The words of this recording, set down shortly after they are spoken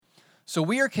So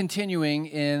we are continuing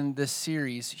in this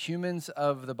series, Humans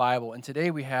of the Bible, and today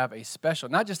we have a special,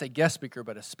 not just a guest speaker,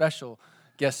 but a special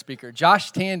guest speaker.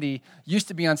 Josh Tandy used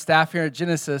to be on staff here at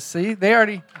Genesis. See,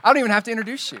 I don't even have to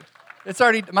introduce you.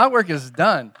 My work is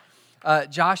done.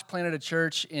 Josh planted a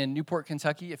church in Newport,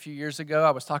 Kentucky a few years ago.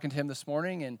 I was talking to him this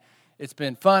morning, and it's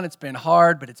been fun, it's been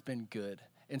hard, but it's been good.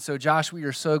 And so, Josh, we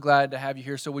are so glad to have you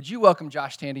here. So would you welcome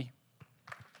Josh Tandy?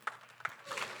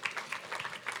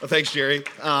 Well, thanks, Jerry.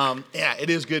 It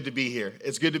is good to be here.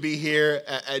 It's good to be here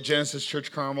at Genesis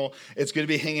Church Carmel. It's good to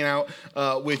be hanging out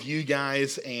with you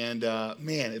guys, and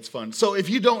man, it's fun. So if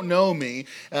you don't know me,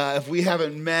 if we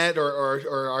haven't met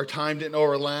or our time didn't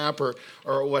overlap or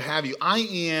what have you, I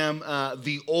am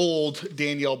the old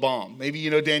Danielle Baum. Maybe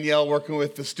you know Danielle working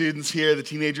with the students here, the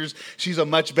teenagers. She's a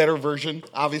much better version,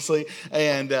 obviously,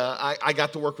 and I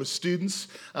got to work with students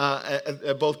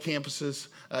at both campuses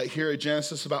here at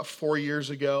Genesis about 4 years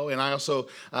ago, and I also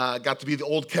got to be the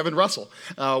old Kevin Russell,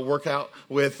 work out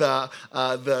with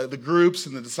the groups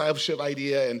and the discipleship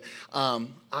idea, and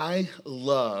I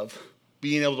love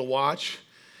being able to watch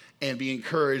and be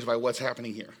encouraged by what's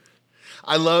happening here.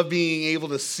 I love being able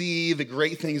to see the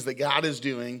great things that God is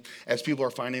doing as people are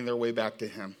finding their way back to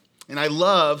Him. And I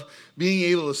love being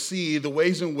able to see the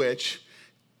ways in which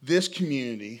this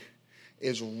community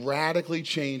is radically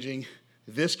changing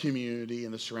this community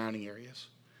and the surrounding areas.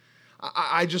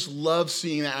 I just love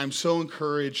seeing that. I'm so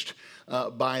encouraged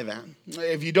by that.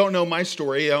 If you don't know my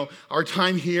story, our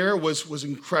time here was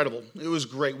incredible. It was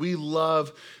great. We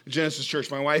love Genesis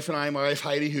Church. My wife and I, my wife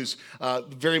Heidi, who's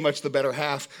very much the better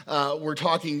half, were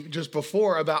talking just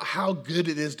before about how good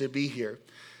it is to be here.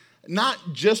 Not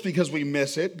just because we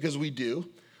miss it, because we do,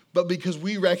 but because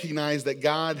we recognize that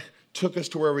God took us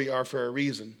to where we are for a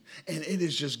reason. And it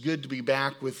is just good to be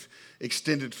back with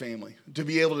extended family, to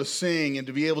be able to sing and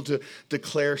to be able to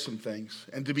declare some things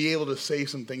and to be able to say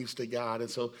some things to God. And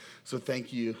so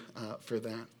thank you for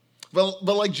that. But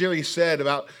like Jerry said,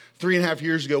 about 3.5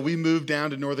 years ago, we moved down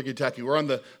to Northern Kentucky. We're on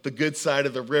the good side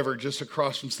of the river, just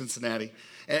across from Cincinnati.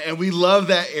 And we love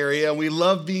that area, and we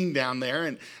love being down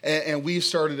there. And we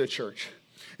started a church.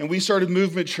 And we started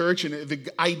Movement Church, and the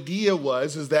idea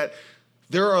is that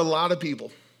there are a lot of people,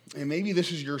 and maybe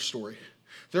this is your story.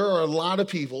 There are a lot of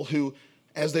people who,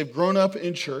 as they've grown up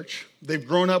in church, they've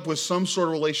grown up with some sort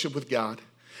of relationship with God.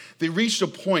 They reached a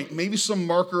point, maybe some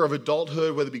marker of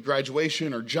adulthood, whether it be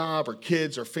graduation or job or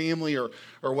kids or family or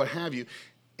what have you,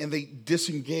 and they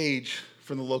disengage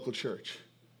from the local church.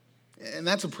 And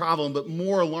that's a problem, but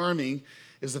more alarming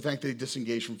is the fact that they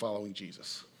disengage from following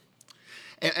Jesus.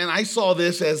 And I saw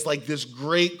this as like this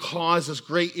great cause, this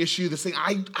great issue, this thing.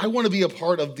 I want to be a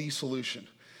part of the solution.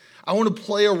 I want to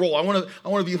play a role. I want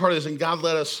to be a part of this. And God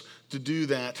led us to do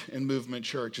that in Movement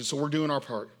Church. And so we're doing our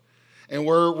part. And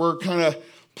we're kind of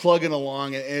plugging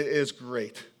along. And it is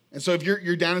great. And so if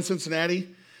you're down in Cincinnati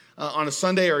on a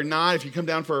Sunday or not, if you come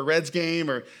down for a Reds game,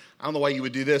 or I don't know why you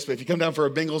would do this, but if you come down for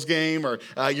a Bengals game or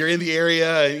you're in the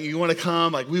area and you want to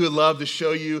come, we would love to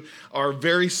show you our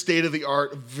very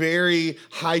state-of-the-art, very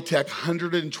high-tech,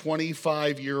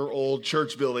 125-year-old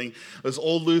church building. This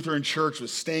old Lutheran church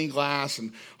with stained glass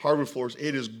and hardwood floors.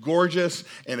 It is gorgeous,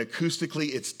 and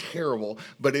acoustically it's terrible,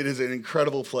 but it is an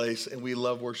incredible place, and we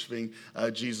love worshiping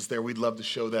Jesus there. We'd love to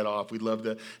show that off. We'd love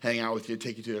to hang out with you,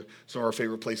 take you to some of our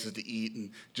favorite places to eat, and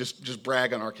just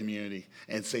brag on our community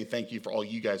and say thank you for all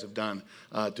you guys have done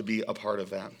to be a part of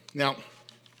that. Now,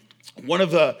 one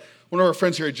of our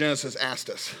friends here at Genesis asked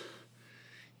us,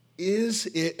 is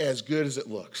it as good as it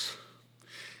looks?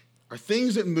 Are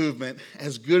things at Movement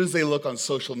as good as they look on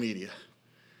social media?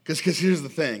 Because here's the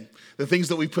thing. The things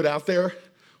that we put out there,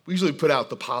 we usually put out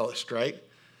the polished, right?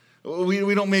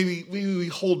 We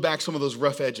hold back some of those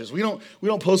rough edges. We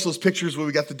don't post those pictures where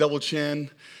we got the double chin,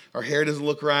 our hair doesn't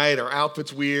look right, our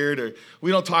outfit's weird, or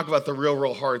we don't talk about the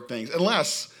real hard things.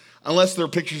 Unless they're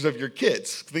pictures of your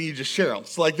kids. Then you just share them.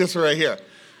 It's like this right here.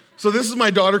 So this is my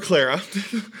daughter, Clara.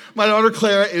 My daughter,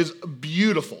 Clara, is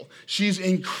beautiful. She's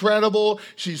incredible.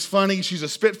 She's funny. She's a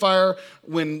spitfire.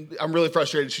 When I'm really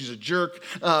frustrated, she's a jerk.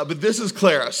 But this is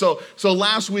Clara. So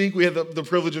last week, we had the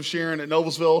privilege of sharing at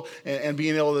Noblesville and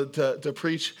being able to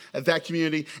preach at that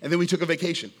community. And then we took a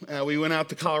vacation. We went out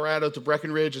to Colorado, to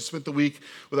Breckenridge, and spent the week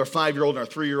with our 5-year-old and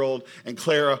our 3-year-old. And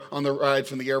Clara, on the ride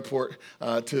from the airport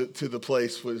to the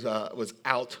place, was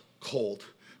out cold.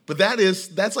 But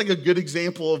that's like a good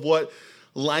example of what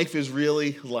life is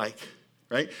really like,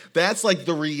 right? That's like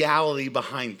the reality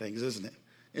behind things, isn't it?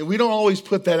 And we don't always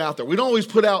put that out there. We don't always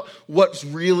put out what's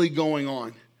really going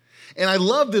on. And I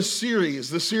love this series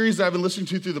that I've been listening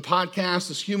to through the podcast,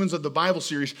 this Humans of the Bible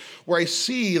series, where I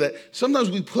see that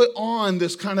sometimes we put on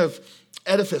this kind of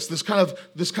edifice, this kind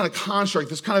of construct,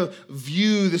 this kind of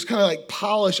view, this kind of like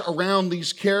polish around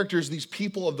these characters, these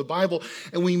people of the Bible,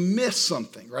 and we miss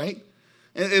something, right?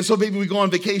 And so maybe we go on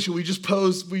vacation, we just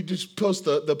post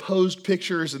the posed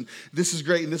pictures, and this is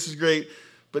great, and this is great,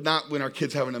 but not when our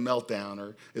kid's having a meltdown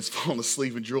or is falling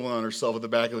asleep and drooling on herself at the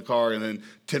back of the car, and then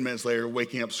 10 minutes later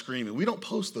waking up screaming. We don't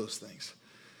post those things.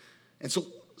 And so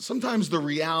sometimes the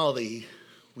reality,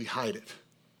 we hide it.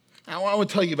 I want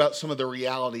to tell you about some of the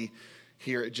reality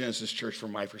here at Genesis Church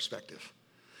from my perspective.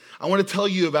 I want to tell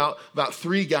you about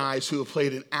 3 guys who have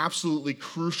played an absolutely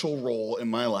crucial role in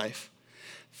my life.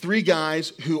 3 guys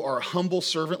who are humble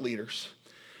servant leaders,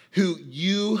 who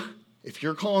if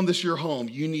you're calling this your home,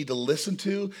 you need to listen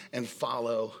to and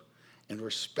follow and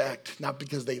respect, not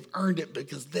because they've earned it,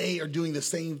 because they are doing the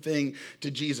same thing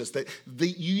to Jesus.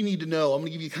 You need to know. I'm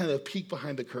going to give you kind of a peek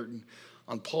behind the curtain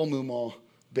on Paul Mumal,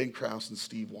 Ben Krause, and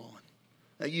Steve Wallen.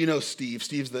 Now, you know Steve.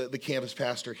 Steve's the campus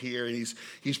pastor here, and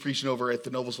he's preaching over at the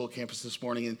Noblesville campus this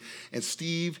morning. And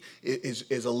Steve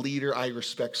is a leader I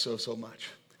respect so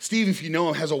much. Steve, if you know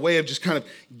him, has a way of just kind of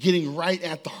getting right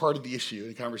at the heart of the issue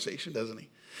in conversation, doesn't he?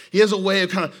 He has a way of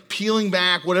kind of peeling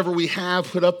back whatever we have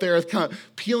put up there, kind of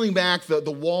peeling back the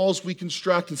walls we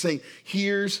construct and saying,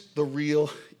 here's the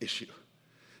real issue.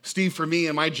 Steve, for me,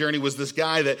 in my journey, was this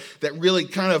guy that really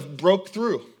kind of broke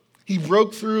through. He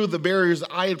broke through the barriers that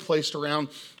I had placed around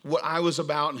what I was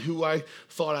about and who I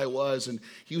thought I was, and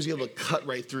he was able to cut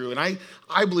right through. And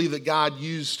I believe that God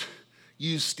used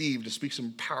Steve to speak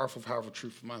some powerful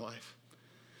truth in my life.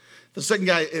 The second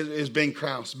guy is Ben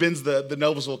Krause. Ben's the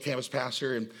Noblesville campus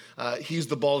pastor, and he's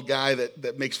the bald guy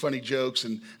that makes funny jokes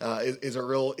and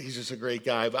he's just a great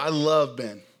guy. But I love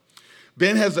Ben.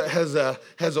 Ben has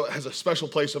a special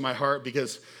place in my heart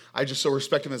because I just so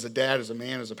respect him as a dad, as a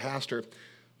man, as a pastor.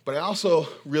 But I also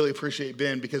really appreciate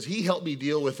Ben because he helped me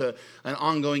deal with an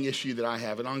ongoing issue that I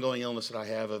have, an ongoing illness that I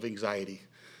have of anxiety.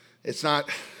 It's not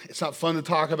fun to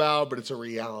talk about, but it's a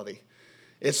reality.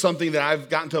 It's something that I've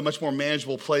gotten to a much more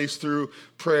manageable place through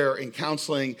prayer and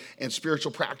counseling and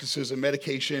spiritual practices and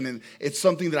medication. And it's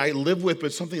something that I live with,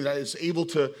 but something that is able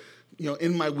to,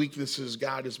 in my weaknesses,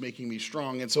 God is making me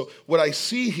strong. And so what I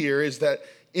see here is that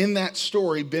in that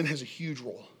story, Ben has a huge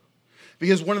role.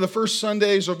 Because one of the first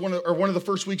Sundays or one of the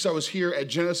first weeks I was here at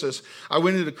Genesis, I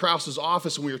went into Krause's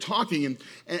office and we were talking.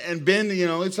 And Ben,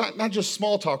 it's not just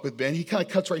small talk with Ben. He kind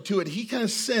of cuts right to it. He kind of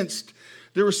sensed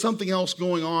there was something else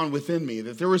going on within me,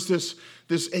 that there was this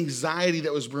anxiety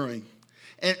that was brewing.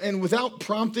 And without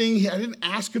prompting, I didn't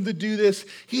ask him to do this.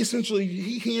 He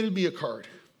handed me a card.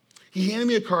 He handed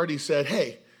me a card. He said,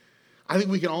 hey, I think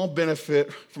we can all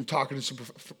benefit from talking to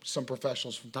some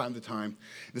professionals from time to time.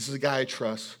 This is a guy I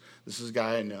trust. This is a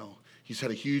guy I know. He's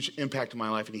had a huge impact in my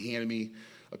life, and he handed me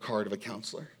a card of a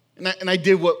counselor. And I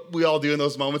did what we all do in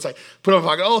those moments. I put on my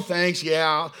pocket, oh, thanks,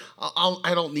 yeah,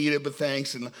 I don't need it, but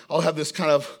thanks. And I'll have this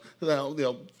kind of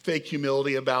fake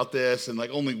humility about this, and like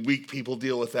only weak people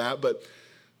deal with that. But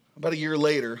about a year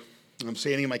later, I'm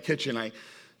standing in my kitchen. I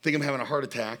think I'm having a heart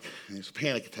attack, and it's a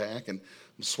panic attack, and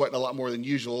I'm sweating a lot more than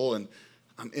usual. And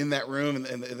I'm in that room,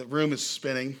 and the room is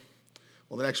spinning.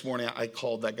 Well, the next morning, I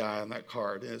called that guy on that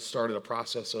card, and it started a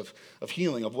process of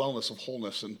healing, of wellness, of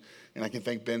wholeness, and I can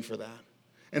thank Ben for that.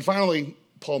 And finally,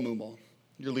 Paul Mumal,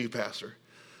 your lead pastor.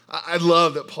 I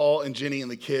love that Paul and Jenny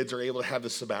and the kids are able to have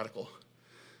this sabbatical.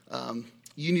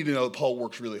 You need to know that Paul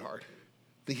works really hard.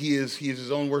 That he is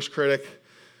his own worst critic.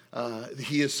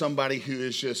 He is somebody who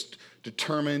is just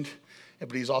determined,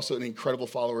 but he's also an incredible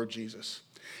follower of Jesus.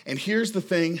 And here's the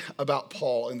thing about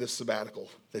Paul in this sabbatical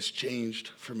that's changed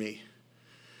for me.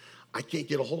 I can't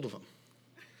get a hold of him.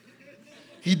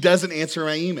 He doesn't answer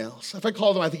my emails. If I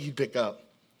called him, I think he'd pick up.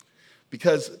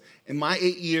 Because in my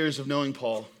 8 years of knowing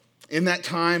Paul, in that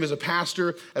time as a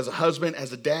pastor, as a husband,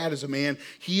 as a dad, as a man,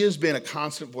 he has been a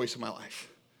constant voice in my life.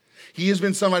 He has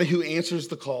been somebody who answers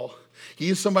the call. He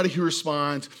is somebody who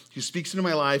responds, who speaks into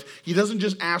my life. He doesn't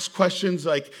just ask questions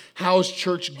like, how's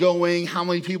church going? How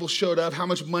many people showed up? How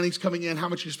much money's coming in? How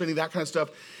much you're spending? That kind of stuff.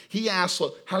 He asks,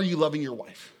 look, how are you loving your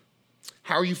wife?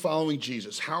 How are you following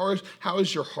Jesus? How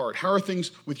is your heart? How are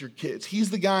things with your kids? He's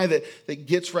the guy that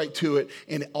gets right to it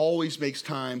and always makes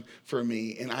time for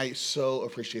me, and I so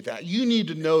appreciate that. You need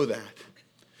to know that,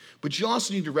 but you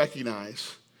also need to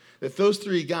recognize that those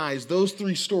 3 guys, those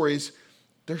 3 stories,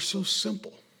 they're so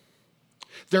simple.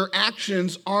 Their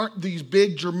actions aren't these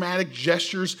big dramatic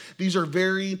gestures. These are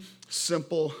very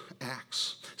simple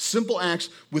acts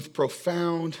with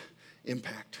profound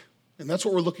impact, and that's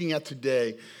what we're looking at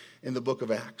today in the book of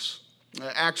Acts.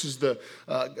 Acts is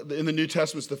in the New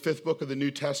Testament, it's the fifth book of the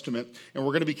New Testament, and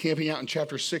we're going to be camping out in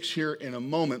chapter 6 here in a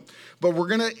moment. But we're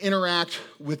going to interact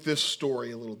with this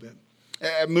story a little bit.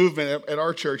 At Movement, at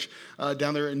our church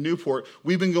down there in Newport,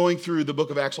 we've been going through the book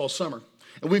of Acts all summer.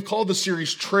 And we've called the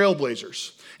series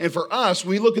Trailblazers. And for us,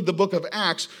 when we look at the book of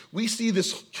Acts, we see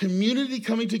this community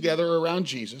coming together around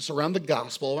Jesus, around the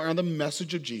gospel, around the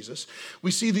message of Jesus.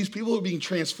 We see these people who are being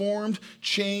transformed,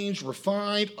 changed,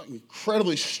 refined,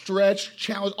 incredibly stretched,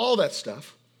 challenged, all that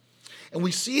stuff. And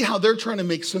we see how they're trying to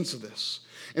make sense of this.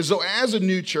 And so as a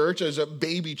new church, as a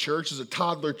baby church, as a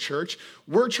toddler church,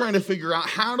 we're trying to figure out,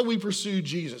 how do we pursue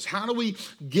Jesus? How do we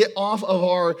get off of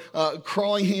our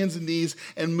crawling hands and knees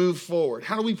and move forward?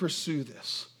 How do we pursue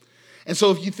this? And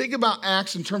so if you think about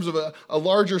Acts in terms of a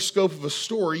larger scope of a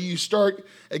story, you start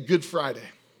at Good Friday.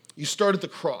 You start at the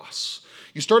cross.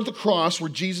 You start at the cross where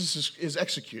Jesus is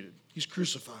executed. He's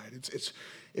crucified.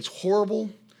 It's horrible.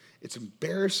 It's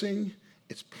embarrassing.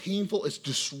 It's painful. It's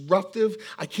disruptive.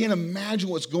 I can't imagine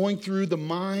what's going through the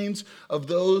minds of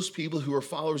those people who are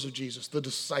followers of Jesus, the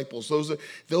disciples,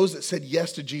 those that said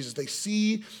yes to Jesus. They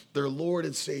see their Lord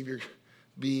and Savior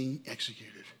being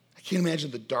executed. I can't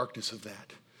imagine the darkness of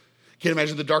that. I can't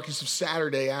imagine the darkness of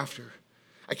Saturday after.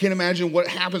 I can't imagine what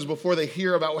happens before they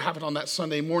hear about what happened on that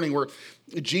Sunday morning where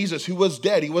Jesus, who was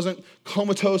dead, he wasn't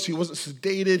comatose, he wasn't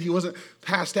sedated, he wasn't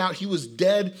passed out, he was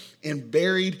dead and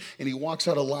buried, and he walks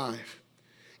out alive.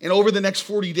 And over the next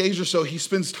 40 days or so, he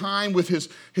spends time with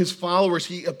his followers.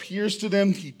 He appears to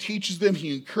them. He teaches them.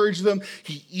 He encourages them.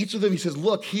 He eats with them. He says,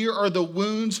 look, here are the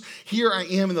wounds. Here I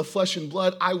am in the flesh and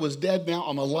blood. I was dead. Now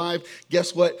I'm alive.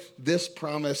 Guess what? This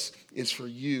promise is for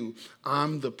you.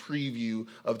 I'm the preview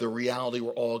of the reality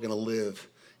we're all going to live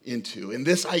into. And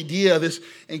this idea, this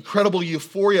incredible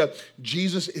euphoria,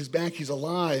 Jesus is back. He's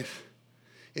alive,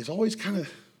 is always kind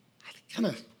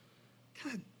of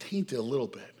tainted a little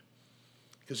bit.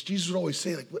 Because Jesus would always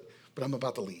say, but I'm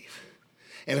about to leave.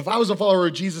 And if I was a follower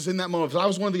of Jesus in that moment, if I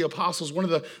was one of the apostles, one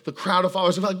of the crowd of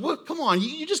followers, I'd be like, what? Come on,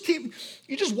 you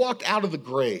just walked out of the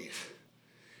grave.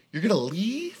 You're going to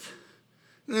leave?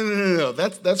 No.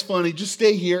 That's funny. Just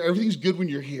stay here. Everything's good when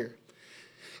you're here.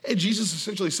 And Jesus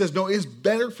essentially says, no, it's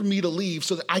better for me to leave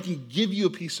so that I can give you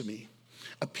a piece of me.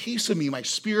 A piece of me, my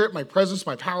spirit, my presence,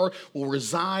 my power will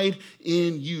reside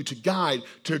in you to guide,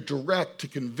 to direct, to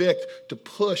convict, to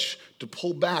push, to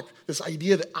pull back. This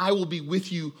idea that I will be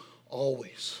with you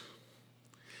always.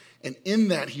 And in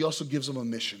that, he also gives them a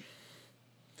mission.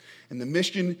 And the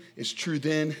mission is true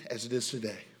then as it is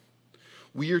today.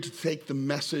 We are to take the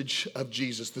message of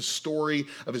Jesus, the story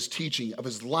of his teaching, of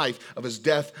his life, of his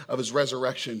death, of his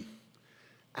resurrection,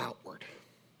 outward.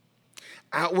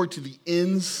 Outward to the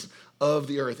ends of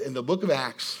the earth. And the book of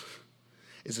Acts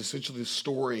is essentially the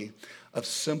story of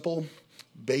simple,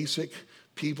 basic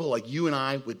people like you and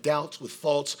I with doubts, with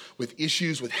faults, with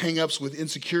issues, with hangups, with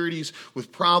insecurities,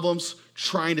 with problems,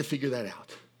 trying to figure that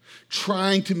out,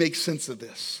 trying to make sense of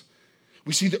this.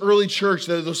 We see the early church,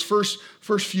 those first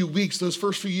few weeks, those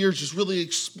first few years just really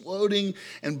exploding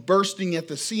and bursting at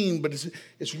the seam, but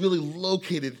it's really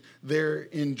located there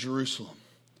in Jerusalem.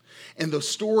 And the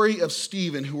story of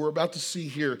Stephen, who we're about to see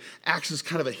here, acts as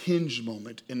kind of a hinge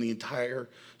moment in the entire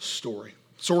story.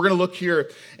 So we're going to look here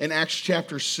in Acts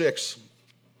chapter 6.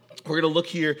 We're going to look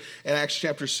here at Acts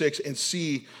chapter 6 and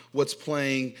see what's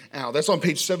playing out. That's on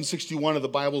page 761 of the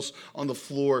Bible's on the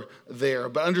floor there.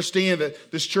 But understand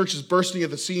that this church is bursting at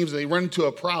the seams and they run into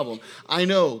a problem. I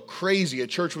know, crazy, a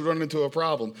church would run into a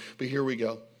problem. But here we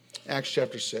go. Acts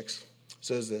chapter 6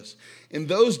 says this. In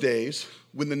those days,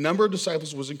 when the number of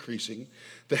disciples was increasing,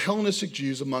 the Hellenistic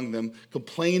Jews among them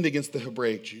complained against the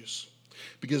Hebraic Jews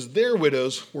because their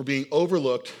widows were being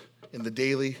overlooked in the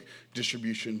daily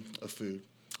distribution of food.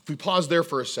 If we pause there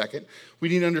for a second, we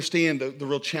need to understand the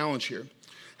real challenge here.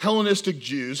 Hellenistic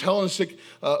Jews, Hellenistic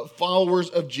followers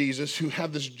of Jesus who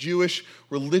had this Jewish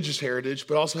religious heritage,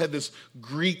 but also had this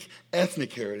Greek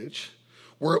ethnic heritage,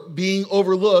 were being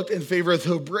overlooked in favor of the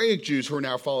Hebraic Jews who are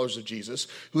now followers of Jesus,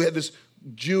 who had this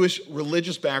Jewish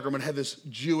religious background and had this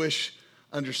Jewish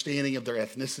understanding of their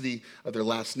ethnicity, of their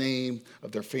last name,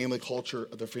 of their family culture,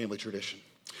 of their family tradition.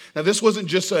 Now, this wasn't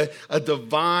just a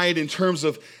divide in terms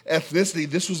of ethnicity.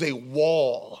 This was a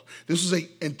wall. This was an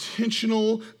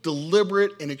intentional,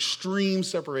 deliberate, and extreme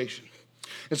separation.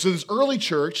 And so this early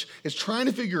church is trying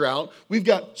to figure out, we've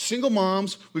got single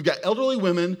moms, we've got elderly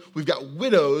women, we've got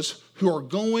widows who are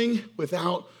going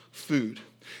without food.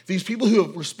 These people who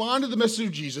have responded to the message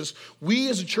of Jesus, we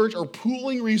as a church are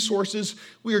pooling resources.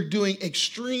 We are doing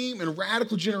extreme and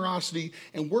radical generosity,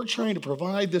 and we're trying to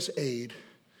provide this aid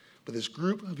but this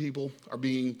group of people are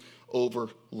being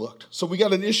overlooked. So we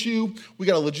got an issue, we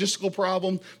got a logistical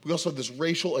problem, we also have this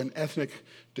racial and ethnic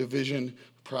division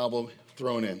problem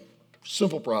thrown in.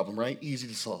 Simple problem, right? Easy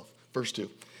to solve. Verse 2.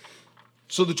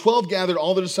 So the 12 gathered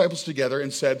all the disciples together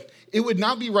and said, "It would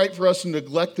not be right for us to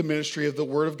neglect the ministry of the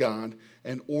word of God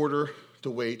in order to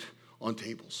wait on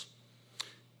tables."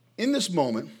 In this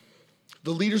moment,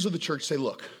 the leaders of the church say,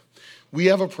 look, we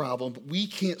have a problem, but we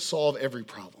can't solve every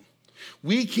problem.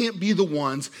 We can't be the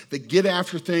ones that get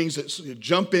after things, that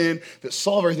jump in, that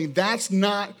solve everything. That's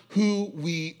not who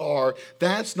we are.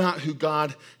 That's not who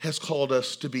God has called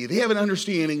us to be. They have an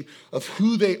understanding of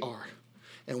who they are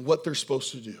and what they're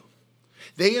supposed to do.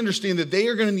 They understand that they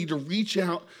are going to need to reach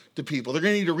out to people. They're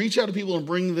going to need to reach out to people and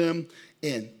bring them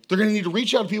in. They're going to need to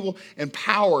reach out to people,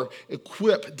 empower,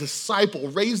 equip, disciple,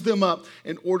 raise them up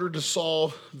in order to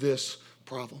solve this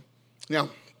problem. Now,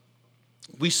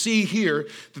 we see here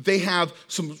that they have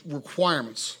some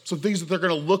requirements, some things that they're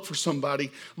going to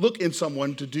look in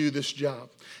someone to do this job.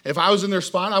 If I was in their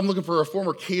spot, I'm looking for a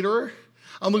former caterer.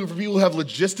 I'm looking for people who have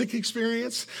logistic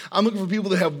experience. I'm looking for people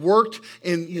that have worked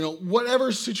in,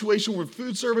 whatever situation with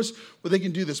food service where they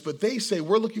can do this. But they say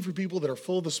we're looking for people that are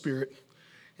full of the Spirit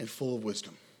and full of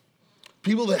wisdom.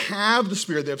 People that have the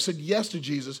Spirit, that have said yes to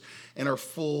Jesus and are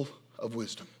full of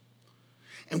wisdom.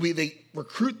 And they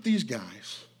recruit these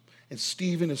guys, and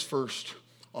Stephen is first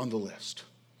on the list.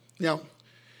 Now,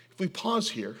 if we pause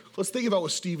here, let's think about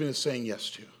what Stephen is saying yes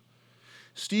to.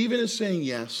 Stephen is saying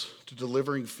yes to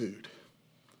delivering food.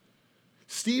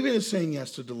 Stephen is saying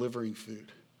yes to delivering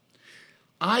food.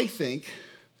 I think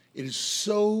it is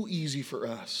so easy for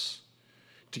us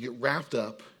to get wrapped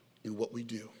up in what we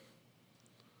do.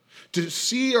 To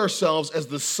see ourselves as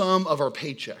the sum of our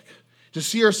paycheck. To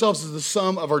see ourselves as the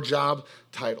sum of our job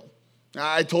title.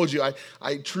 I told you,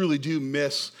 I truly do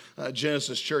miss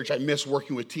Genesis Church. I miss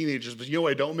working with teenagers, but you know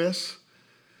what I don't miss?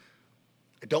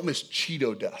 I don't miss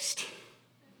Cheeto dust.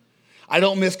 I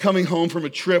don't miss coming home from a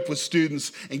trip with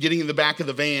students and getting in the back of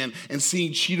the van and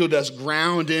seeing Cheeto dust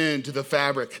ground into the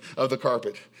fabric of the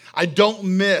carpet. I don't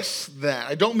miss that.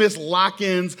 I don't miss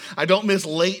lock-ins. I don't miss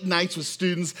late nights with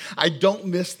students. I don't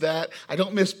miss that. I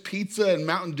don't miss pizza and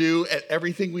Mountain Dew at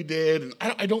everything we did. And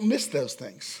I don't miss those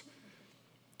things.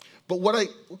 But what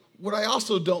I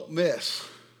also don't miss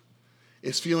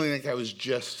is feeling like I was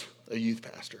just a youth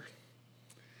pastor.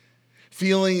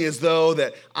 Feeling as though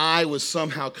that I was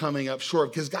somehow coming up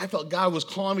short because I felt God was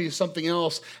calling me to something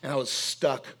else and I was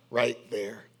stuck right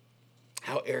there.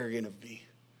 How arrogant of me.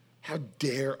 How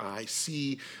dare I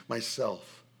see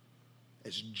myself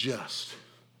as just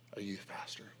a youth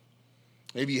pastor?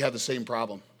 Maybe you have the same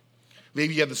problem.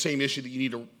 Maybe you have the same issue that you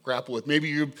need to grapple with. Maybe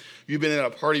you've been at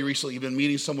a party recently, you've been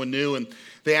meeting someone new, and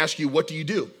they ask you, what do you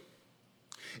do?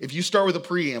 If you start with a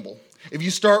preamble, if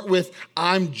you start with,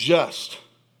 I'm just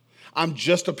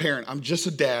a parent, I'm just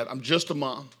a dad, I'm just a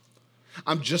mom,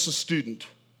 I'm just a student,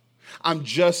 I'm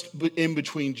just in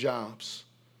between jobs.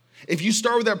 If you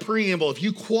start with that preamble, if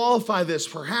you qualify this,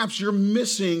 perhaps you're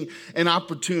missing an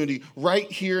opportunity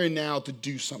right here and now to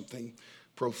do something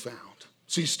profound.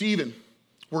 See, Stephen,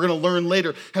 we're going to learn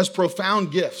later, has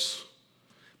profound gifts.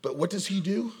 But what does he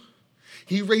do?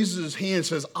 He raises his hand and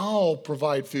says, I'll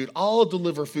provide food. I'll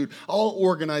deliver food. I'll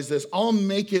organize this. I'll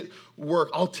make it work.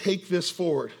 I'll take this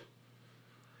forward.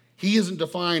 He isn't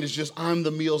defined as just, I'm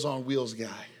the Meals on Wheels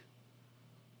guy.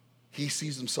 He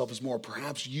sees himself as more.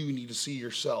 Perhaps you need to see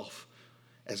yourself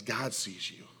as God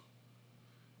sees you.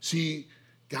 See,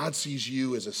 God sees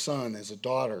you as a son, as a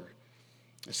daughter,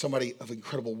 as somebody of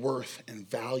incredible worth and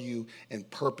value and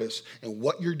purpose. And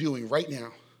what you're doing right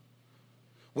now,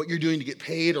 what you're doing to get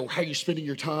paid or how you're spending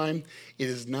your time, it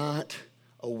is not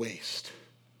a waste.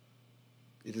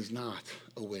 It is not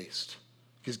a waste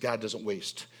because God doesn't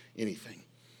waste anything.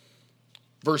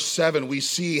 Verse 7, we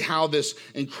see how this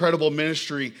incredible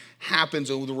ministry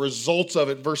happens and the results of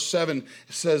it. Verse 7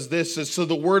 says this, so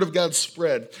the word of God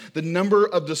spread. The number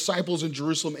of disciples in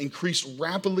Jerusalem increased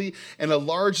rapidly, and a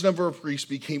large number of priests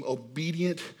became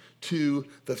obedient to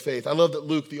the faith. I love that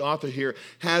Luke, the author here,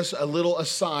 has a little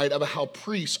aside about how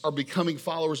priests are becoming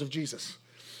followers of Jesus.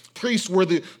 Priests were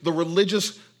the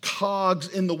religious cogs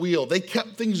in the wheel. They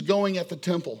kept things going at the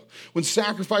temple. When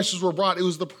sacrifices were brought, it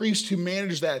was the priest who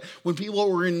managed that. When people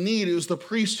were in need, it was the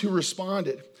priest who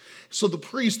responded. So the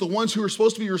priests, the ones who are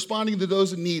supposed to be responding to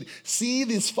those in need, see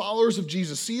these followers of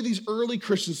Jesus, see these early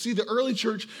Christians, see the early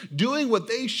church doing what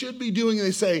they should be doing, and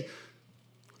they say,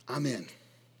 I'm in.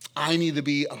 I need to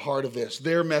be a part of this.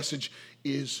 Their message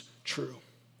is true.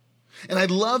 And I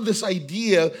love this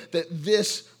idea that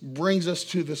this brings us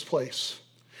to this place.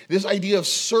 This idea of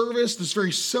service, this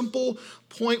very simple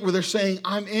point where they're saying,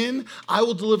 I'm in, I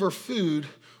will deliver food,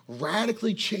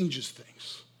 radically changes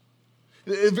things.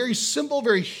 A very simple,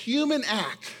 very human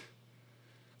act,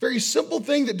 very simple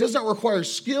thing that does not require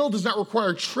skill, does not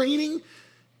require training,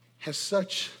 has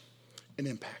such an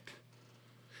impact.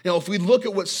 If we look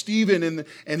at what Stephen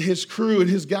and his crew and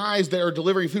his guys that are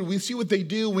delivering food, we see what they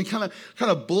do, and we kind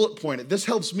of bullet point it. This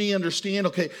helps me understand,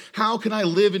 okay, how can I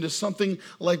live into something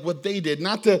like what they did?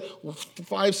 Not to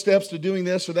 5 steps to doing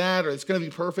this or that, or it's going to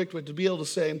be perfect, but to be able to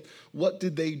say, what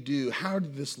did they do? How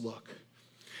did this look?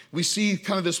 We see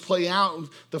kind of this play out.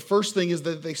 The first thing is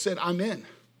that they said, I'm in.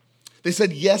 They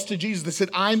said yes to Jesus. They said,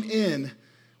 I'm in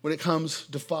when it comes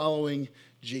to following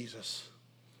Jesus.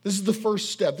 This is the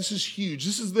first step. This is huge.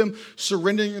 This is them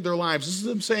surrendering their lives. This is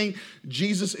them saying,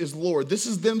 Jesus is Lord. This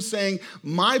is them saying,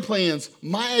 my plans,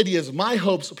 my ideas, my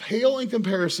hopes pale in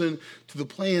comparison to the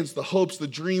plans, the hopes, the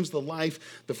dreams, the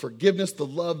life, the forgiveness, the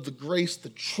love, the grace, the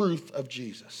truth of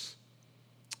Jesus.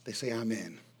 They say, I'm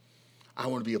in. I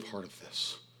want to be a part of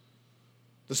this.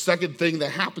 The second thing that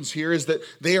happens here is that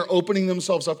they are opening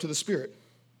themselves up to the Spirit.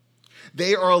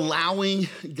 They are allowing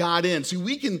God in. See,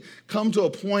 we can come to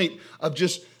a point of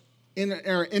just in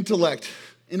our intellect,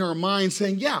 in our mind,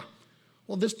 saying, yeah,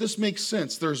 well, this makes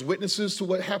sense. There's witnesses to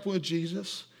what happened with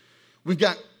Jesus. We've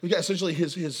got essentially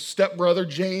his stepbrother,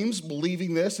 James,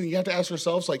 believing this. And you have to ask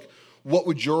ourselves, like, what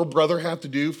would your brother have to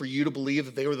do for you to believe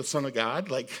that they were the Son of God?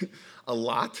 Like, a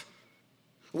lot.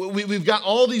 We've got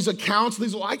all these accounts.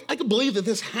 I can believe that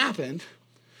this happened.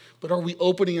 But are we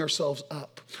opening ourselves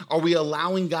up? Are we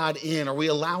allowing God in? Are we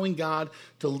allowing God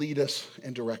to lead us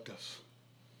and direct us?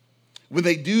 When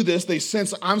they do this, they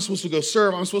sense I'm supposed to go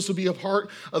serve. I'm supposed to be a part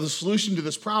of the solution to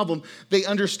this problem. They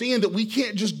understand that we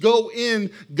can't just go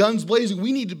in guns blazing.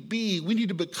 We need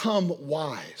to become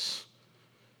wise.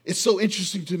 It's so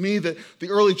interesting to me that the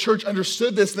early church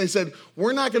understood this, and they said,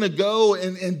 we're not going to go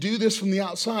and do this from the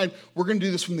outside. We're going to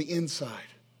do this from the inside.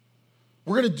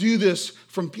 We're going to do this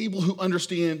from people who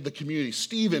understand the community.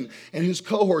 Stephen and his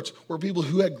cohorts were people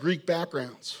who had Greek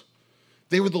backgrounds.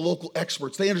 They were the local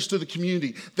experts. They understood the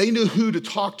community. They knew who to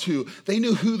talk to. They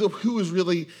knew who was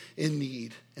really in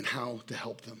need and how to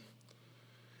help them.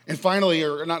 And finally,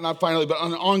 or not finally, but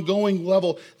on an ongoing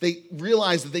level, they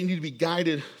realized that they need to be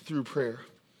guided through prayer.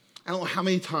 I don't know how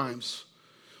many times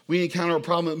we encounter a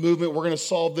problem at Movement. We're going to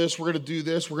solve this. We're going to do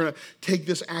this. We're going to take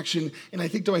this action. And I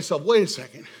think to myself, wait a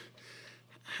second.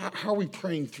 How are we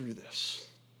praying through this?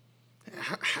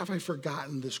 Have I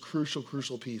forgotten this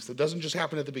crucial piece that doesn't just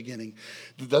happen at the beginning,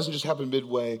 that doesn't just happen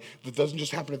midway, that doesn't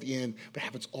just happen at the end, but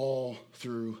happens all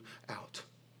throughout?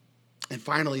 And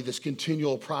finally, this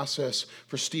continual process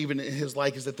for Stephen and his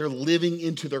like is that they're living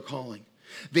into their calling.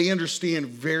 They understand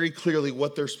very clearly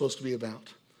what they're supposed to be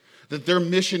about. That their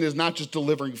mission is not just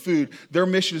delivering food. Their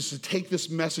mission is to take this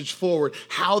message forward.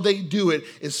 How they do it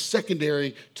is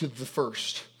secondary to the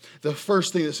first. The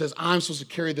first thing that says, I'm supposed to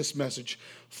carry this message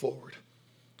forward.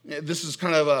 This is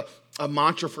kind of a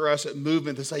mantra for us at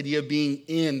Movement, this idea of being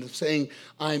in, saying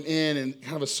I'm in, and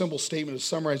kind of a simple statement to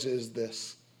summarize it is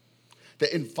this,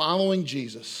 that in following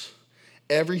Jesus,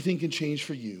 everything can change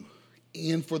for you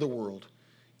and for the world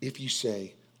if you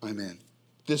say, I'm in.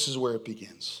 This is where it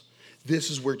begins.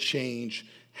 This is where change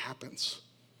happens.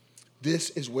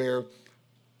 This is where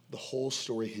the whole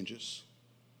story hinges.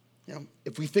 Now,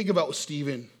 if we think about what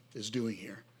Stephen is doing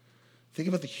here, think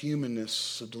about the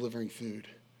humanness of delivering food.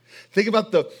 Think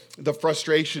about the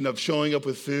frustration of showing up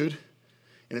with food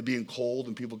and it being cold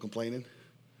and people complaining.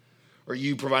 Or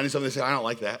you providing something and say, I don't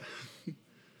like that.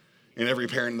 And every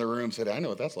parent in the room said, I know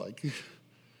what that's like.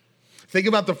 Think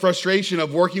about the frustration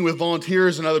of working with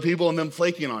volunteers and other people and them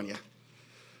flaking on you.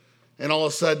 And all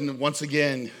of a sudden, once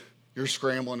again, you're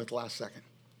scrambling at the last second.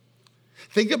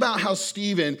 Think about how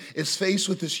Stephen is faced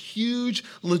with this huge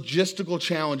logistical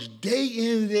challenge day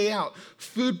in and day out.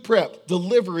 Food prep,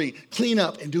 delivery,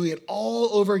 cleanup, and doing it all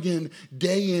over again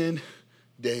day in,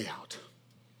 day out.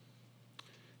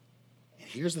 And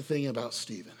here's the thing about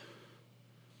Stephen.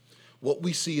 What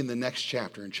we see in the next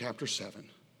chapter, in chapter 7,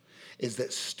 is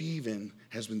that Stephen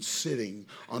has been sitting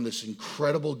on this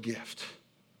incredible gift.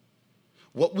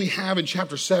 What we have in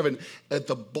chapter 7, at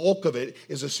the bulk of it,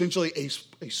 is essentially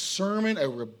a sermon, a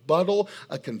rebuttal,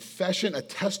 a confession, a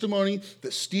testimony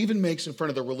that Stephen makes in front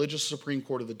of the religious Supreme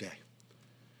Court of the day.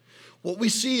 What we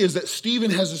see is that Stephen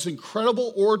has this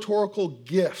incredible oratorical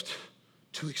gift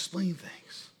to explain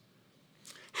things.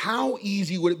 How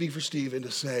easy would it be for Stephen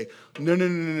to say,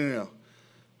 no.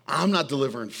 I'm not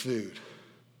delivering food.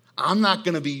 I'm not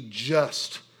going to be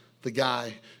just the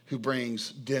guy who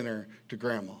brings dinner to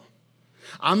grandma.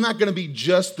 I'm not going to be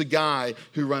just the guy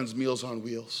who runs Meals on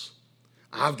Wheels.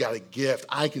 I've got a gift.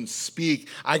 I can speak.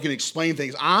 I can explain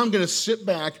things. I'm going to sit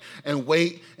back and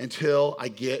wait until I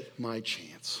get my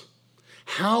chance.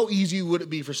 How easy would it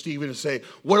be for Stephen to say,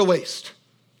 what a waste.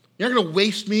 You're not going to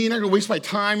waste me. You're not going to waste my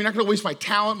time. You're not going to waste my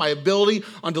talent, my ability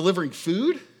on delivering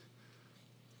food.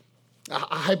 A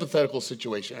hypothetical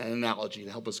situation, an analogy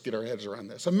to help us get our heads around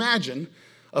this. Imagine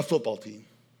a football team.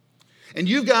 And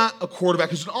you've got a quarterback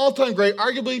who's an all-time great,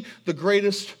 arguably the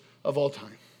greatest of all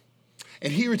time.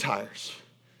 And he retires.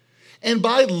 And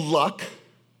by luck,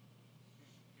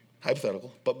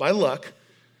 hypothetical, but by luck,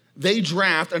 they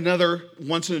draft another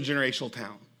once-in-a-generational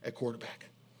talent at quarterback.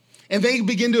 And they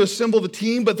begin to assemble the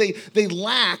team, but they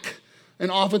lack an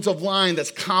offensive line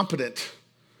that's competent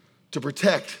to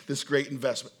protect this great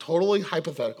investment. Totally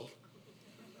hypothetical.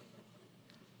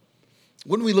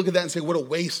 Wouldn't we look at that and say, what a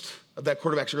waste of that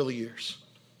quarterback's early years?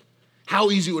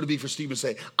 How easy would it be for Stephen to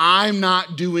say, I'm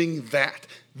not doing that.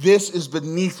 This is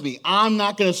beneath me. I'm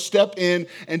not going to step in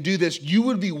and do this. You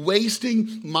would be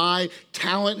wasting my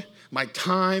talent, my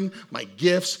time, my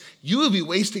gifts. You would be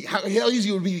wasting, how easy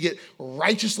it would be to get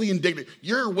righteously indignant.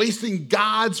 You're wasting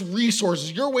God's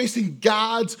resources. You're wasting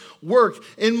God's work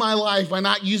in my life by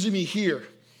not using me here.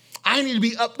 I need to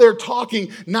be up there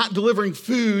talking, not delivering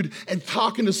food, and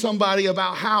talking to somebody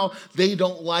about how they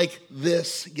don't like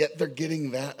this, yet they're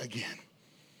getting that again.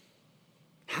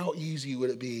 How easy would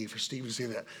it be for Stephen to say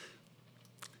that?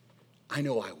 I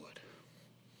know I would.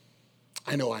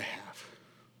 I know I have.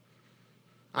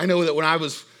 I know that when I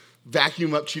was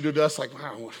vacuuming up Cheeto dust, like,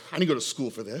 wow, I need to go to school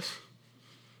for this.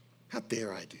 How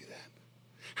dare I do that?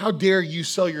 How dare you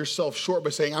sell yourself short by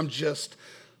saying, I'm just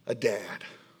a dad.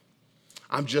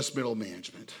 I'm just middle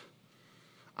management.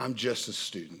 I'm just a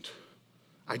student.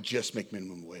 I just make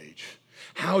minimum wage.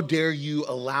 How dare you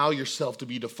allow yourself to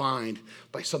be defined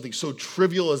by something so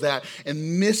trivial as that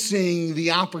and missing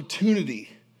the opportunity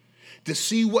to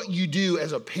see what you do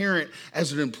as a parent,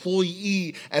 as an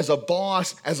employee, as a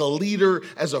boss, as a leader,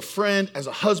 as a friend, as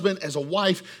a husband, as a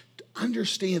wife, to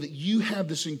understand that you have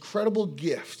this incredible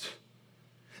gift.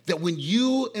 That when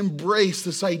you embrace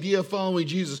this idea of following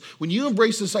Jesus, when you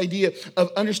embrace this idea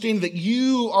of understanding that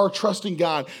you are trusting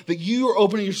God, that you are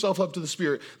opening yourself up to the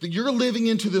Spirit, that you're living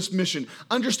into this mission,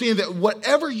 understand that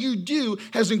whatever you do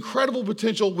has incredible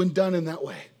potential when done in that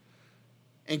way.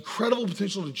 Incredible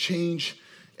potential to change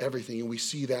everything, and we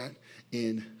see that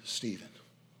in Stephen.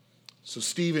 So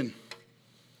Stephen,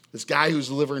 this guy who's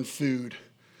delivering food,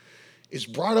 is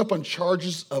brought up on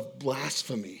charges of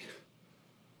blasphemy.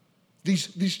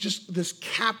 This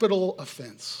capital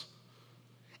offense.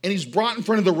 And he's brought in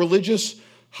front of the religious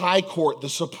high court, the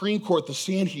Supreme Court, the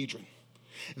Sanhedrin.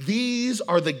 These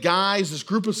are the guys, this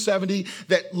group of 70,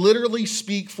 that literally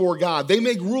speak for God. They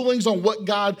make rulings on what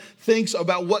God thinks,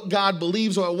 about what God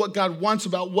believes, about what God wants,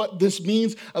 about what this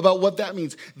means, about what that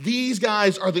means. These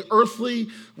guys are the earthly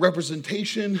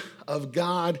representation of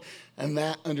God and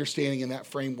that understanding and that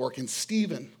framework. And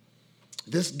Stephen,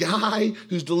 this guy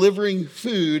who's delivering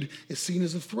food, is seen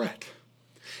as a threat.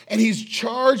 And he's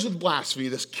charged with blasphemy,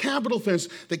 this capital offense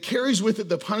that carries with it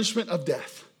the punishment of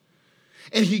death.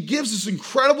 And he gives this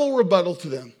incredible rebuttal to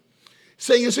them,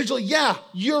 saying essentially, yeah,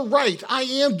 you're right. I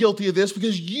am guilty of this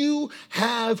because you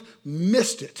have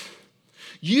missed it.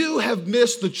 You have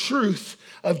missed the truth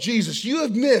of Jesus. You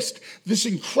have missed this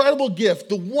incredible gift,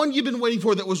 the one you've been waiting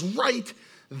for that was right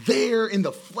there in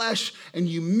the flesh, and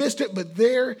you missed it, but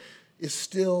there is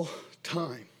still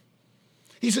time.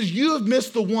 He says, you have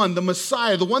missed the one, the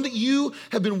Messiah, the one that you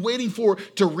have been waiting for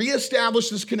to reestablish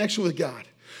this connection with God,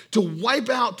 to wipe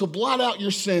out, to blot out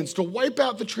your sins, to wipe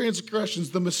out the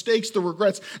transgressions, the mistakes, the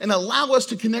regrets, and allow us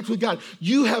to connect with God.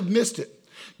 You have missed it.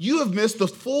 You have missed the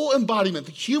full embodiment,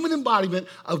 the human embodiment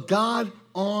of God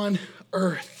on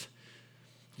earth.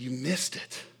 You missed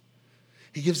it.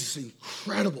 He gives this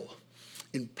incredible,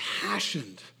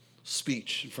 impassioned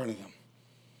speech in front of them.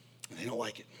 And they don't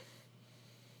like it.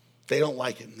 They don't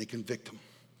like it, and they convict him.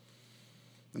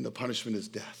 And the punishment is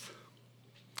death.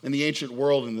 In the ancient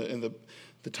world, in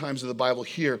the times of the Bible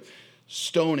here,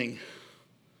 stoning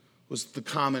was the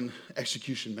common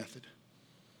execution method.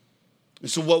 And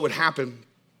so what would happen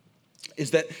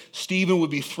is that Stephen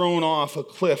would be thrown off a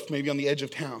cliff, maybe on the edge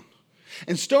of town.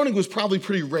 And stoning was probably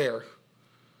pretty rare.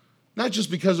 Not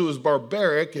just because it was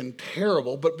barbaric and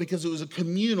terrible, but because it was a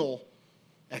communal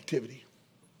activity.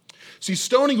 See,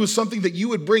 stoning was something that you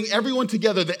would bring everyone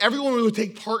together, that everyone would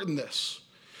take part in this.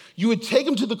 You would take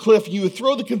them to the cliff, and you would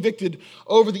throw the convicted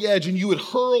over the edge, and you would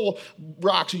hurl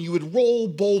rocks, and you would roll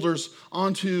boulders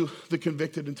onto the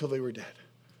convicted until they were dead.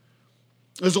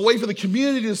 There's a way for the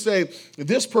community to say,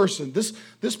 this person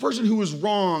who was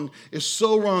wrong is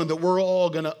so wrong that we're all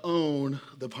going to own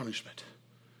the punishment.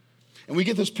 And we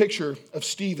get this picture of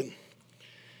Stephen.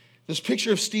 This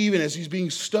picture of Stephen as he's being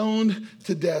stoned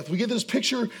to death. We get this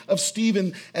picture of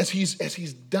Stephen as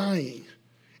he's dying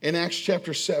in Acts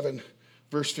chapter 7,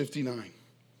 verse 59.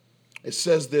 It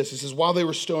says this. It says, while they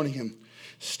were stoning him,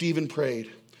 Stephen prayed,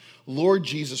 Lord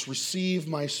Jesus, receive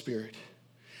my spirit.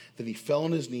 Then he fell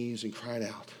on his knees and cried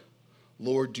out,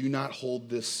 Lord, do not hold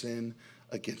this sin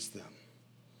against them.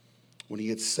 When he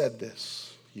had said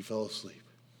this, he fell asleep.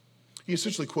 He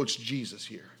essentially quotes Jesus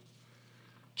here.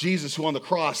 Jesus, who on the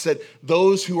cross said,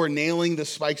 those who are nailing the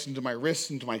spikes into my wrists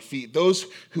and to my feet, those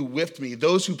who whipped me,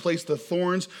 those who placed the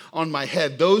thorns on my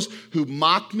head, those who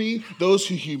mocked me, those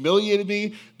who humiliated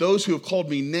me, those who have called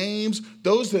me names,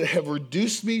 those that have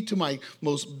reduced me to my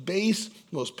most base,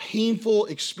 most painful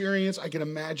experience I can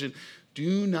imagine,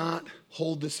 do not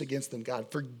hold this against them,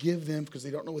 God. Forgive them because they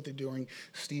don't know what they're doing.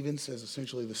 Stephen says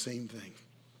essentially the same thing.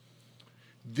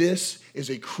 This is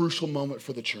a crucial moment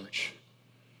for the church.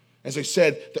 As I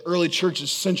said, the early church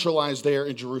is centralized there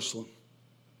in Jerusalem.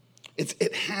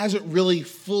 It hasn't really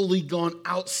fully gone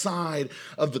outside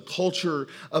of the culture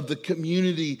of the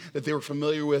community that they were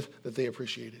familiar with, that they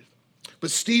appreciated. But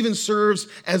Stephen serves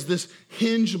as this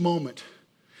hinge moment.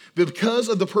 Because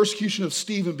of the persecution of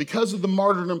Stephen, because of the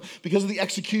martyrdom, because of the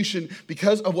execution,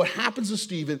 because of what happens to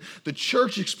Stephen, the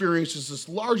church experiences this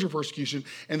larger persecution,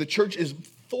 and the church is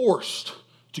forced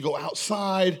to go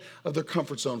outside of their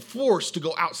comfort zone, forced to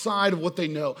go outside of what they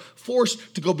know,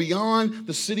 forced to go beyond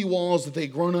the city walls that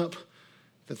they'd grown up,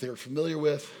 that they were familiar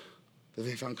with, that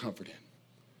they found comfort in.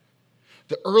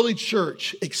 The early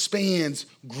church expands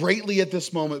greatly at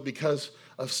this moment because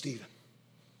of Stephen.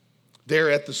 There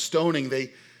at the stoning,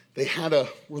 they had a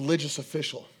religious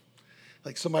official,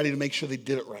 like somebody to make sure they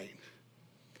did it right.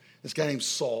 This guy named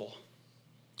Saul.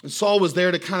 And Saul was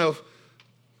there to kind of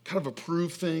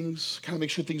approve things, kind of make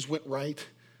sure things went right.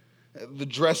 The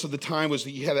dress of the time was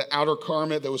that you had an outer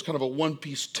garment that was kind of a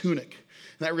one-piece tunic.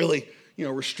 And that really,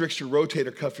 restricts your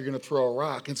rotator cuff if you're going to throw a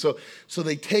rock. And so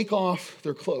they take off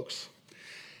their cloaks.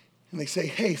 And they say,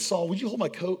 hey, Saul, would you hold my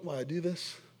coat while I do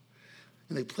this?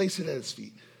 And they place it at his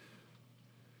feet.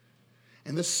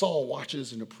 And this Saul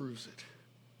watches and approves it.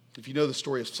 If you know the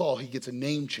story of Saul, he gets a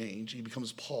name change. He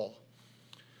becomes Paul.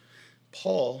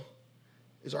 Paul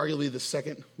is arguably the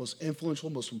second most influential,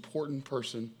 most important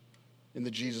person in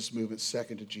the Jesus movement,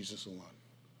 second to Jesus alone.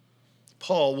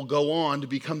 Paul will go on to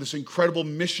become this incredible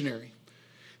missionary.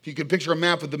 If you could picture a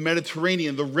map of the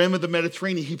Mediterranean, the rim of the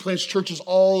Mediterranean, he plants churches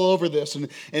all over this,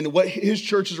 and what his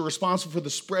churches are responsible for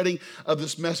the spreading of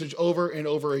this message over and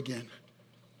over again.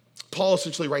 Paul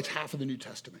essentially writes half of the New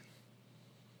Testament.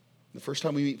 The first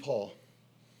time we meet Paul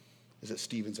is at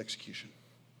Stephen's execution.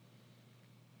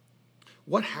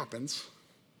 What happens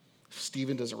if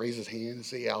Stephen doesn't raise his hand and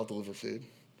say, yeah, I'll deliver food?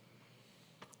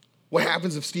 What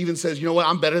happens if Stephen says, you know what,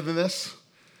 I'm better than this?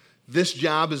 This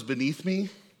job is beneath me.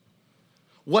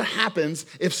 What happens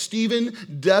if Stephen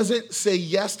doesn't say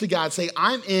yes to God, say,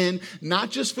 I'm in not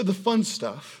just for the fun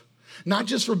stuff, not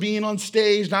just for being on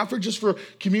stage, not just for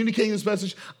communicating this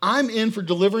message. I'm in for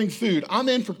delivering food. I'm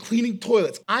in for cleaning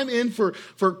toilets. I'm in for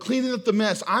cleaning up the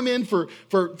mess. I'm in for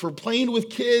playing with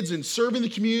kids and serving the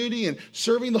community and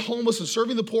serving the homeless and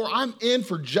serving the poor. I'm in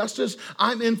for justice.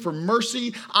 I'm in for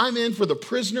mercy. I'm in for the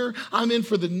prisoner. I'm in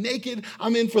for the naked.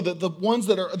 I'm in for the ones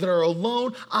that are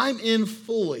alone. I'm in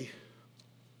fully.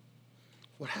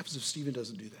 What happens if Stephen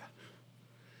doesn't do that?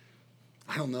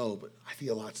 I don't know, but I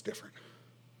feel a lot's different.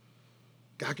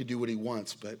 God could do what he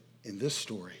wants, but in this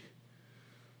story,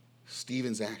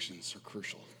 Stephen's actions are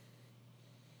crucial.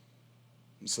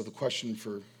 And so the question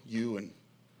for you, and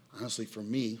honestly for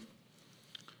me,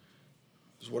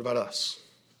 is what about us?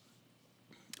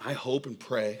 I hope and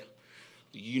pray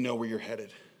that you know where you're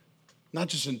headed. Not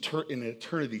just in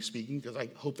eternity speaking, because I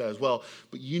hope that as well,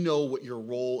 but you know what your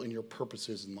role and your purpose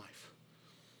is in life.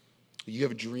 You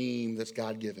have a dream that's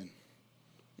God-given.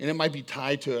 And it might be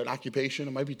tied to an occupation,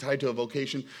 it might be tied to a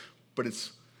vocation, but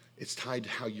it's tied to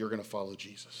how you're going to follow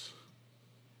Jesus.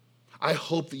 I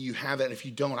hope that you have that. And if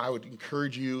you don't, I would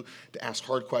encourage you to ask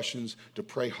hard questions, to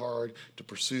pray hard, to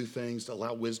pursue things, to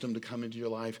allow wisdom to come into your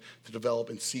life, to develop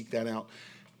and seek that out.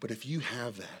 But if you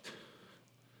have that,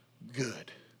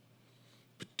 good.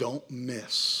 But don't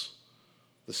miss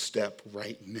the step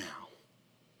right now.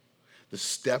 The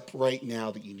step right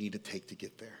now that you need to take to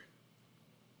get there.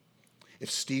 If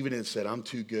Stephen had said, I'm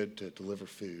too good to deliver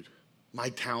food, my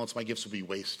talents, my gifts will be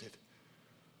wasted,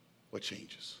 what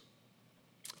changes?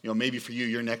 Maybe for you,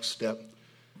 your next step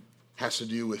has to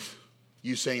do with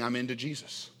you saying, I'm into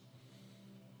Jesus.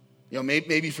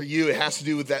 Maybe for you, it has to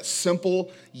do with that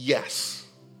simple yes.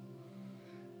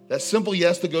 That simple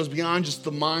yes that goes beyond just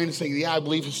the mind saying, yeah, I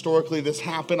believe historically this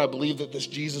happened. I believe that this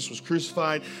Jesus was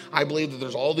crucified. I believe that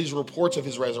there's all these reports of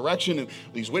his resurrection and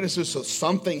these witnesses, so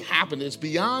something happened. It's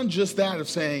beyond just that of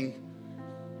saying,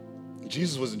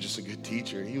 Jesus wasn't just a good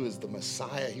teacher. He was the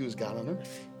Messiah. He was God on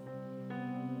earth.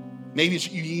 Maybe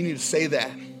you need to say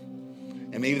that,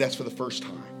 and maybe that's for the first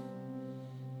time.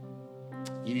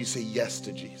 You need to say yes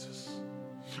to Jesus.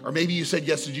 Or maybe you said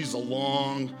yes to Jesus a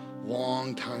long,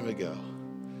 long time ago.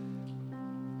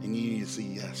 And you need to say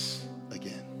yes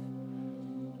again.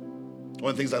 One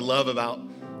of the things I love about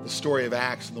the story of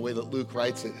Acts and the way that Luke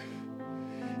writes it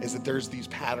is that there's these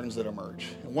patterns that emerge.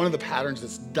 And one of the patterns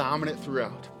that's dominant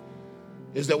throughout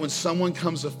is that when someone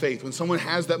comes to faith, when someone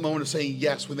has that moment of saying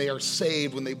yes, when they are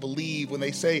saved, when they believe, when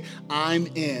they say, I'm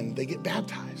in, they get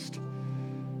baptized.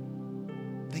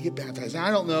 They get baptized. And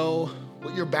I don't know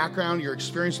what your background, your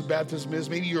experience with baptism is.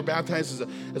 Maybe you were baptized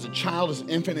as a child, as an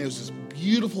infant. It was this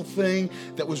beautiful thing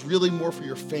that was really more for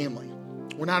your family.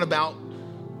 We're not about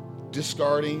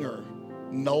discarding or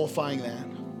nullifying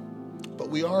that, but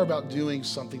we are about doing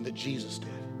something that Jesus did.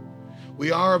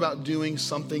 We are about doing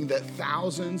something that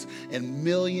thousands and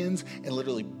millions and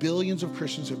literally billions of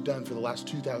Christians have done for the last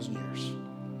 2,000 years.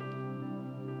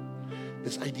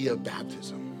 This idea of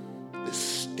baptism, this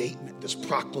statement, this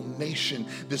proclamation,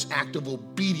 this act of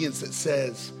obedience that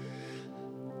says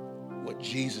what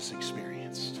Jesus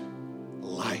experienced,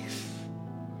 life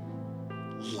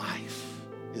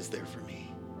is there for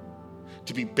me.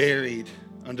 To be buried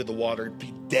under the water,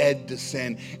 be dead to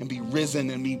sin, and be risen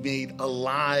and be made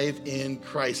alive in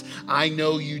Christ. I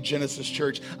know you, Genesis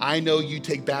Church. I know you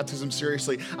take baptism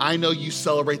seriously. I know you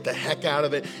celebrate the heck out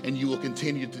of it, and you will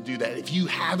continue to do that. If you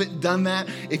haven't done that,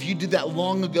 if you did that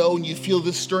long ago and you feel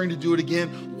this stirring to do it again,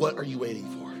 what are you waiting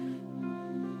for?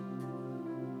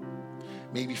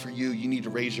 Maybe for you, you need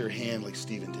to raise your hand like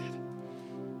Stephen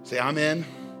did. Say, I'm in.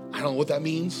 I don't know what that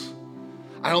means.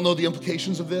 I don't know the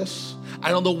implications of this.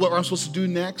 I don't know what I'm supposed to do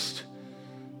next.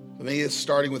 But maybe it's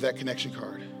starting with that connection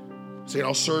card. Saying,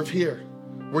 I'll serve here.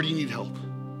 Where do you need help?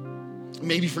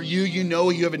 Maybe for you,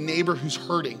 you have a neighbor who's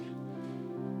hurting.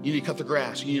 You need to cut the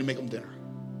grass. You need to make them dinner.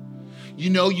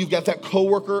 You've got that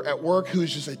coworker at work who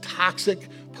is just a toxic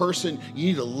person. You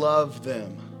need to love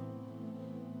them.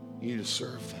 You need to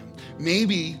serve them.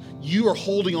 Maybe you are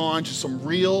holding on to some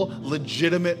real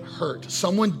legitimate hurt.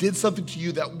 Someone did something to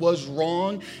you that was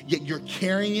wrong, yet you're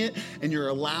carrying it and you're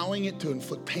allowing it to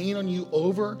inflict pain on you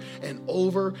over and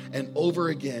over and over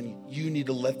again. You need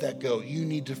to let that go. You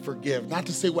need to forgive. Not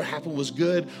to say what happened was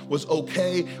good, was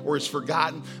okay, or is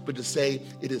forgotten, but to say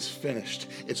it is finished.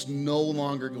 It's no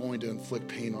longer going to inflict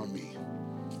pain on me.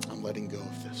 I'm letting go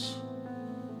of this.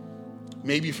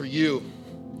 Maybe for you,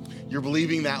 you're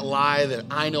believing that lie that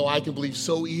I know I can believe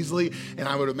so easily, and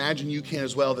I would imagine you can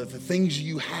as well, that the things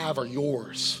you have are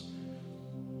yours.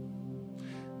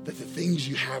 That the things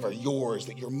you have are yours,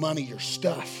 that your money, your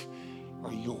stuff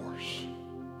are yours.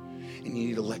 And you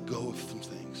need to let go of some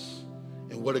things.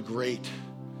 And what a great,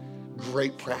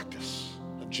 great practice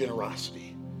of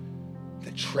generosity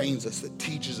that trains us, that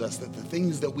teaches us that the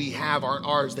things that we have aren't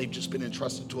ours, they've just been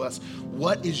entrusted to us.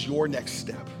 What is your next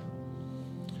step?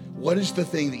 What is the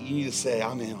thing that you need to say,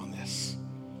 I'm in on this?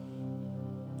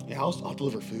 Yeah, I'll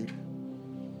deliver food.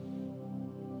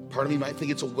 Part of me might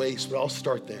think it's a waste, but I'll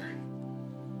start there.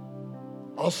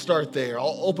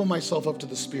 I'll open myself up to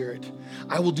the Spirit.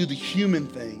 I will do the human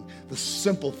thing, the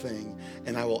simple thing,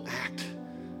 and I will act.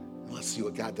 And let's see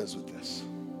what God does with this.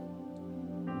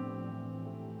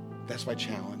 That's my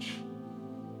challenge.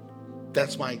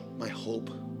 That's my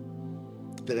hope.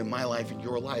 That in my life, in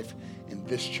your life, in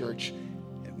this church,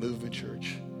 Movement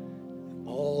Church,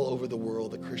 all over the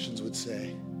world, that Christians would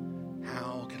say,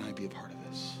 how can I be a part of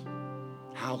this?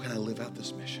 How can I live out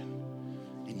this mission?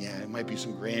 And yeah, it might be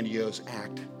some grandiose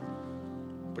act,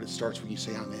 but it starts when you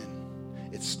say, I'm in.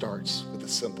 It starts with the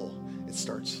simple. It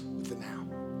starts with the now.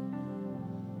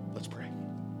 Let's pray.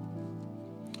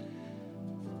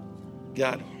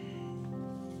 God,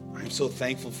 I'm so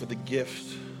thankful for the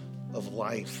gift of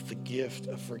life, the gift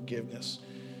of forgiveness.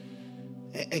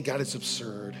 And God, it's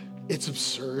absurd. It's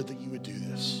absurd that you would do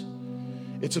this.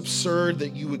 It's absurd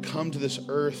that you would come to this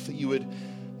earth, that you would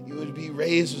be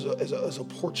raised as a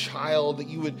poor child, that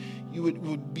you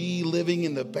would be living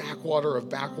in the backwater of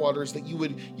backwaters, that you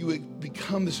would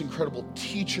become this incredible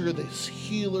teacher, this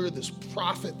healer, this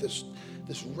prophet, this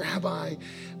rabbi,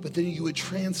 but then you would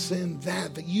transcend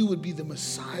that you would be the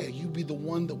Messiah. You'd be the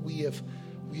one that we have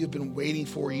been waiting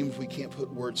for, even if we can't put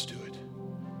words to it.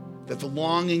 That the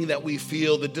longing that we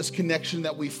feel, the disconnection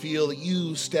that we feel, that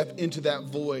you step into that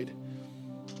void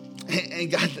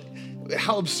And God,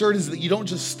 how absurd is it that you don't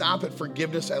just stop at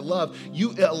forgiveness and love.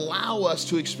 You allow us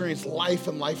to experience life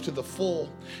and life to the full.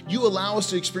 You allow us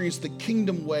to experience the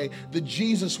kingdom way, the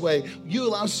Jesus way. You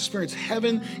allow us to experience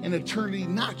heaven and eternity,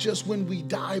 not just when we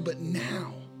die, but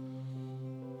now.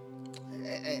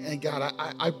 And God,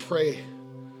 I pray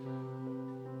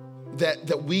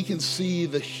that we can see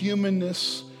the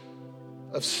humanness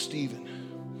of Stephen,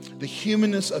 the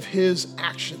humanness of his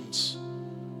actions,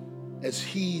 as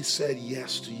he said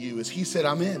yes to you, as he said,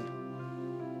 I'm in.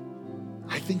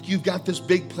 I think you've got this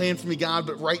big plan for me, God,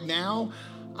 but right now,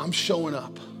 I'm showing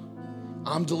up.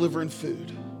 I'm delivering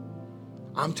food.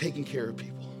 I'm taking care of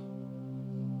people.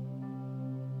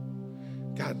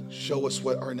 God, show us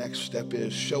what our next step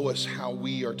is. Show us how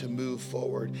we are to move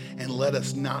forward, and let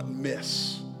us not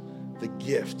miss the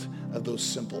gift of those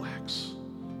simple acts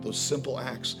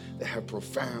that have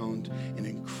profound and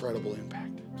incredible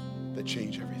impact, that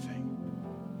change everything.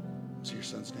 It's your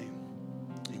son's name.